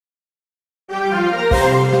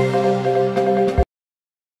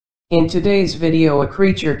In today's video, a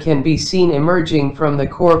creature can be seen emerging from the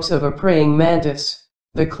corpse of a praying mantis.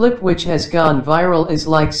 The clip, which has gone viral, is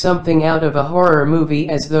like something out of a horror movie,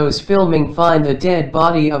 as those filming find the dead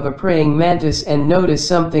body of a praying mantis and notice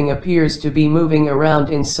something appears to be moving around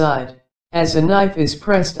inside. As a knife is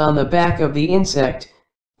pressed on the back of the insect,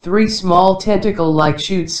 3 small tentacle-like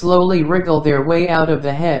shoots slowly wriggle their way out of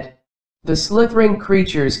the head. The slithering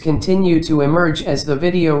creatures continue to emerge as the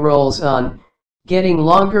video rolls on, getting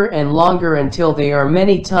longer and longer until they are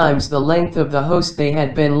many times the length of the host they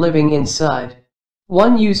had been living inside.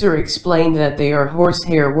 One user explained that they are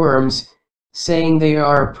horsehair worms, saying they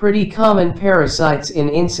are pretty common parasites in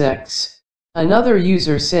insects. Another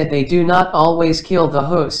user said they do not always kill the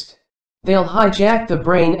host. They'll hijack the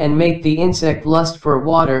brain and make the insect lust for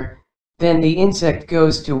water, then the insect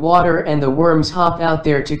goes to water and the worms hop out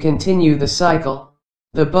there to continue the cycle.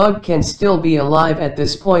 The bug can still be alive at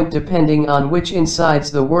this point depending on which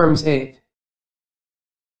insides the worms ate.